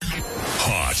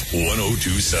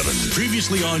1027.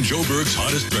 Previously on Joe Berg's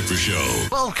Hottest Breakfast Show.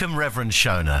 Welcome, Reverend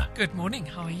Shona. Good morning.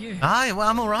 How are you? Well,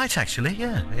 I'm all right, actually,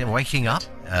 yeah. Waking up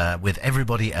with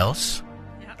everybody else.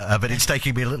 But it's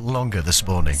taking me a little longer this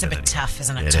morning. It's a bit tough,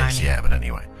 isn't it, It Tony? is, yeah, but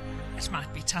anyway. It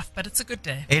might be tough, but it's a good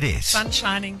day. It is. Sun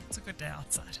shining. It's a good day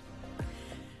outside.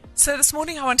 So this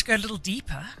morning I want to go a little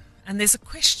deeper, and there's a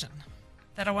question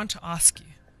that I want to ask you.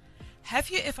 Have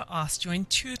you ever asked your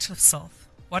intuitive self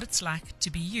what it's like to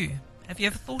be you? Have you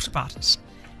ever thought about it?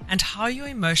 And how your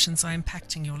emotions are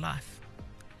impacting your life?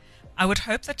 I would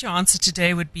hope that your answer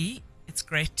today would be, it's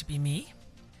great to be me,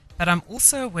 but I'm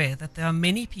also aware that there are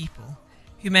many people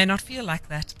who may not feel like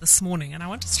that this morning, and I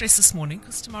want to stress this morning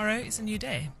because tomorrow is a new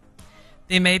day.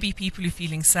 There may be people who are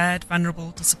feeling sad,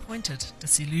 vulnerable, disappointed,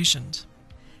 disillusioned.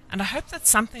 And I hope that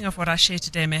something of what I share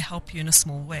today may help you in a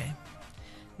small way.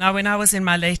 Now, when I was in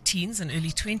my late teens and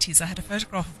early 20s, I had a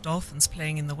photograph of dolphins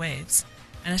playing in the waves,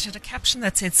 and it had a caption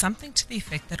that said something to the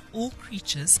effect that all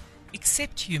creatures,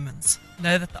 except humans,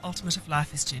 know that the ultimate of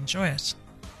life is to enjoy it.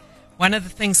 One of the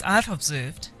things I've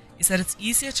observed is that it's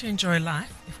easier to enjoy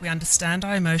life if we understand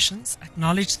our emotions,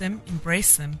 acknowledge them,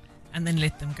 embrace them, and then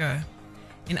let them go.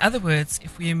 In other words,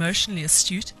 if we're emotionally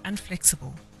astute and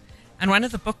flexible. And one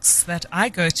of the books that I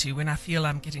go to when I feel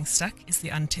I'm getting stuck is The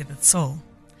Untethered Soul.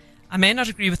 I may not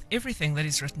agree with everything that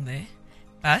is written there,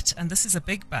 but, and this is a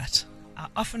big but, I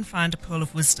often find a pearl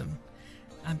of wisdom.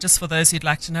 Just for those who'd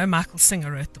like to know, Michael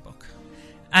Singer wrote the book.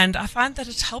 And I find that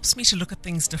it helps me to look at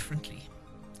things differently.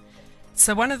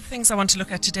 So one of the things I want to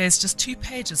look at today is just 2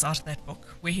 pages out of that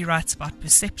book where he writes about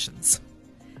perceptions.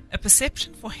 A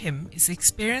perception for him is the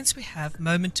experience we have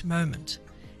moment to moment.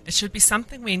 It should be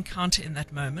something we encounter in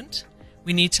that moment.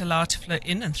 We need to allow it to flow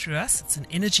in and through us. It's an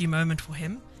energy moment for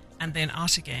him, and then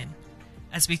out again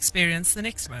as we experience the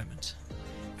next moment.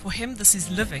 For him, this is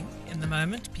living in the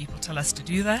moment. People tell us to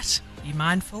do that, be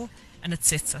mindful, and it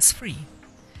sets us free.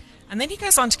 And then he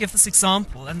goes on to give this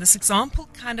example, and this example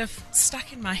kind of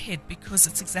stuck in my head because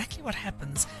it's exactly what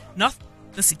happens, not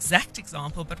this exact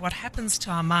example, but what happens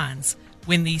to our minds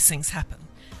when these things happen.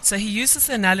 So he uses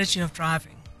the analogy of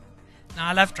driving. Now,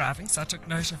 I love driving, so I took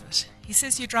note of it. He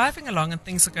says you're driving along and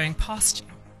things are going past you.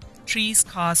 Trees,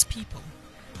 cars, people.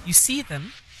 You see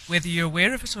them, whether you're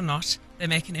aware of it or not, they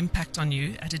make an impact on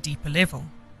you at a deeper level.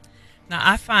 Now,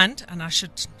 I find, and I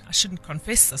shouldn't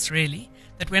confess this really,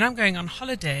 that when I'm going on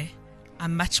holiday,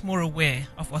 I'm much more aware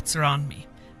of what's around me,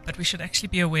 but we should actually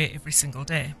be aware every single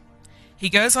day. He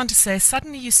goes on to say,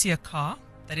 suddenly you see a car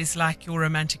that is like your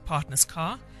romantic partner's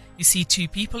car. You see 2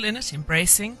 people in it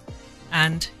embracing,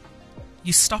 and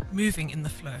you stop moving in the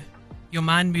flow. Your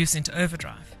mind moves into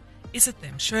overdrive. Is it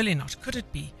them? Surely not. Could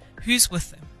it be? Who's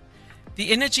with them?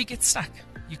 The energy gets stuck.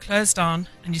 You close down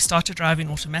and you start to drive in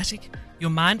automatic. Your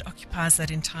mind occupies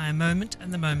that entire moment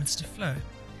and the moments to flow.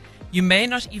 You may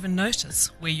not even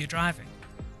notice where you're driving.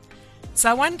 So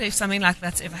I wonder if something like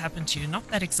that's ever happened to you. Not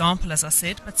that example, as I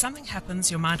said, but something happens,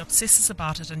 your mind obsesses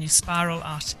about it, and you spiral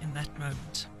out in that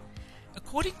moment.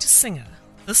 According to Singer,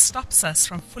 this stops us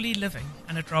from fully living,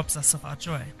 and it robs us of our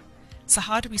joy. So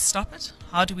how do we stop it?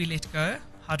 How do we let go?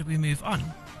 How do we move on?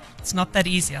 It's not that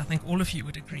easy. I think all of you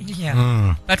would agree.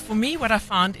 Yeah. But for me, what I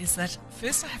found is that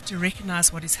first I have to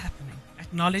recognize what is happening,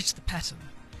 acknowledge the pattern.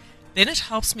 Then it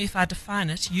helps me if I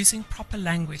define it using proper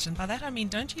language. And by that I mean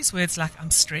don't use words like I'm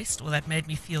stressed or that made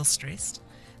me feel stressed.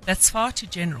 That's far too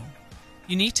general.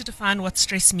 You need to define what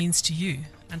stress means to you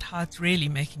and how it's really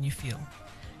making you feel.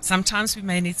 Sometimes we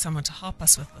may need someone to help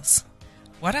us with this.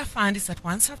 What I find is that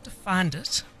once I've defined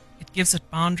it, it gives it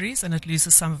boundaries and it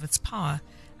loses some of its power,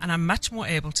 and I'm much more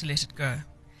able to let it go.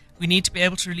 We need to be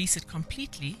able to release it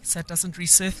completely so it doesn't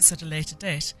resurface at a later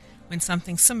date when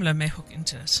something similar may hook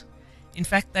into it. In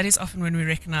fact, that is often when we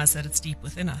recognize that it's deep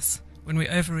within us, when we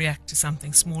overreact to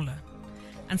something smaller.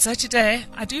 And so today,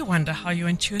 I do wonder how your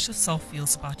intuitive self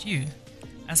feels about you.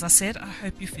 As I said, I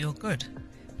hope you feel good.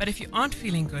 But if you aren't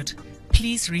feeling good,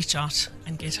 please reach out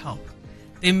and get help.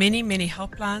 There are many, many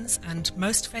helplines, and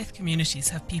most faith communities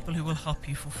have people who will help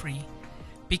you for free.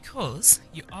 Because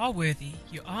you are worthy,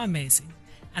 you are amazing,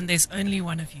 and there's only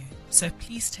one of you. So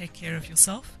please take care of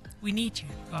yourself. We need you.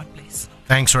 God bless.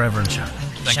 Thanks, Reverend.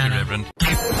 Thank you, Reverend.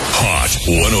 Hot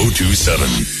 1027.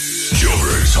 Joe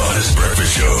Berg's Hottest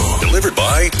Breakfast Show. Delivered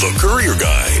by The Courier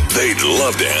Guy. They'd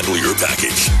love to handle your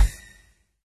package.